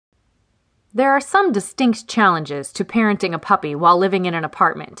There are some distinct challenges to parenting a puppy while living in an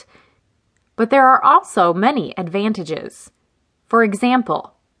apartment, but there are also many advantages. For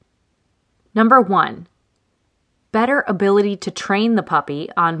example, number 1, better ability to train the puppy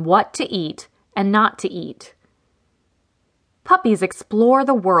on what to eat and not to eat. Puppies explore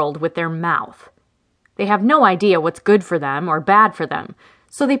the world with their mouth. They have no idea what's good for them or bad for them,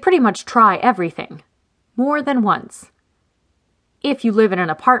 so they pretty much try everything, more than once. If you live in an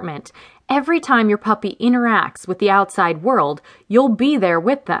apartment, every time your puppy interacts with the outside world, you'll be there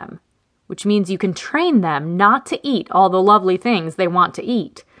with them, which means you can train them not to eat all the lovely things they want to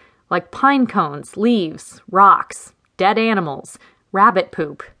eat, like pine cones, leaves, rocks, dead animals, rabbit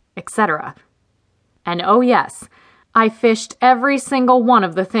poop, etc. And oh yes, I fished every single one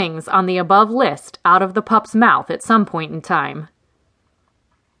of the things on the above list out of the pup's mouth at some point in time.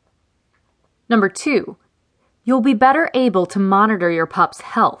 Number 2, you'll be better able to monitor your pup's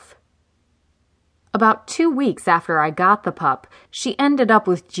health. About 2 weeks after I got the pup, she ended up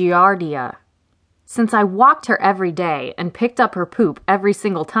with giardia. Since I walked her every day and picked up her poop every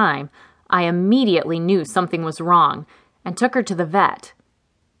single time, I immediately knew something was wrong and took her to the vet.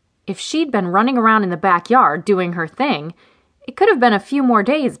 If she'd been running around in the backyard doing her thing, it could have been a few more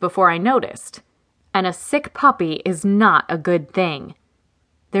days before I noticed. And a sick puppy is not a good thing.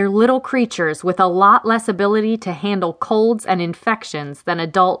 They're little creatures with a lot less ability to handle colds and infections than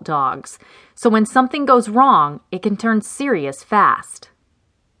adult dogs, so when something goes wrong, it can turn serious fast.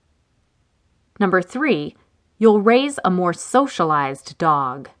 Number 3, you'll raise a more socialized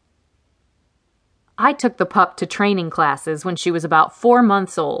dog. I took the pup to training classes when she was about 4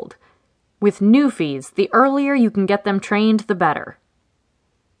 months old. With newfies, the earlier you can get them trained, the better.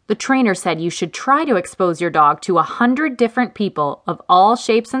 The trainer said you should try to expose your dog to 100 different people of all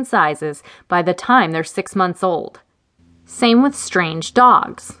shapes and sizes by the time they're 6 months old. Same with strange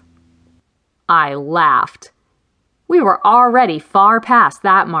dogs. I laughed. We were already far past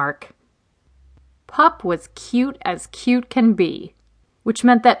that mark. Pup was cute as cute can be, which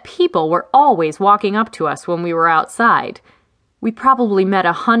meant that people were always walking up to us when we were outside. We probably met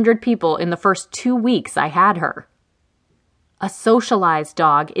 100 people in the first 2 weeks I had her. A socialized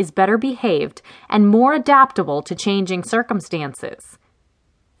dog is better behaved and more adaptable to changing circumstances.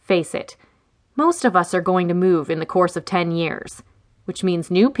 Face it, most of us are going to move in the course of 10 years, which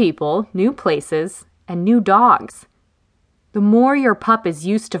means new people, new places, and new dogs. The more your pup is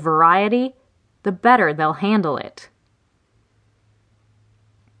used to variety, the better they'll handle it.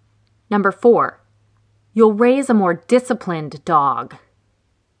 Number 4, you'll raise a more disciplined dog.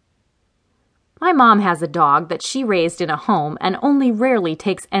 My mom has a dog that she raised in a home and only rarely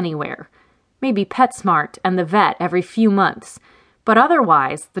takes anywhere. Maybe PetSmart and the vet every few months, but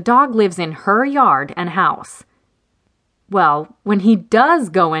otherwise the dog lives in her yard and house. Well, when he does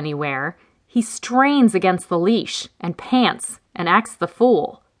go anywhere, he strains against the leash and pants and acts the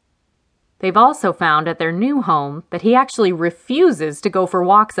fool. They've also found at their new home that he actually refuses to go for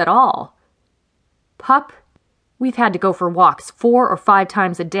walks at all. Pup, we've had to go for walks 4 or 5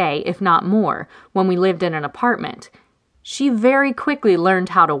 times a day, if not more, when we lived in an apartment. She very quickly learned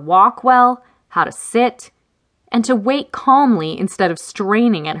how to walk well, how to sit, and to wait calmly instead of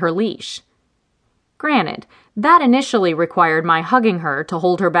straining at her leash. Granted, that initially required my hugging her to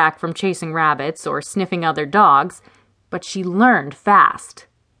hold her back from chasing rabbits or sniffing other dogs, but she learned fast.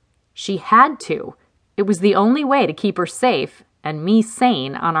 She had to. It was the only way to keep her safe and me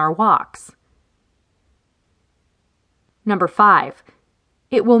sane on our walks. Number 5,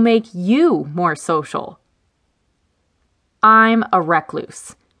 it will make you more social. I'm a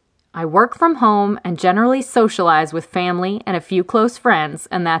recluse. I work from home and generally socialize with family and a few close friends,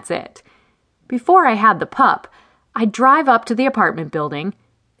 and that's it. Before I had the pup, I'd drive up to the apartment building,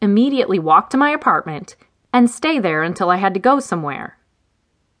 immediately walk to my apartment, and stay there until I had to go somewhere.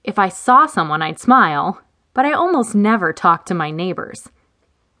 If I saw someone, I'd smile, but I almost never talked to my neighbors.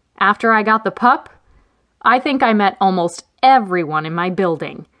 After I got the pup, I think I met almost everyone in my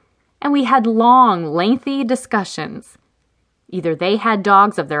building, and we had long, lengthy discussions. Either they had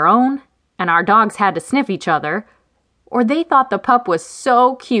dogs of their own, and our dogs had to sniff each other, or they thought the pup was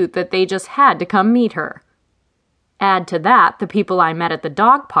so cute that they just had to come meet her. Add to that the people I met at the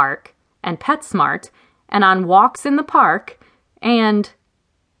dog park, and PetSmart, and on walks in the park, and...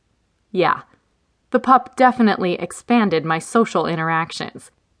 yeah, the pup definitely expanded my social interactions,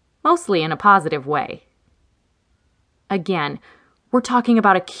 mostly in a positive way. Again, we're talking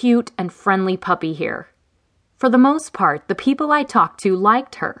about a cute and friendly puppy here. For the most part, the people I talked to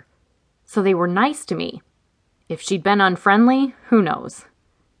liked her, so they were nice to me. If she'd been unfriendly, who knows?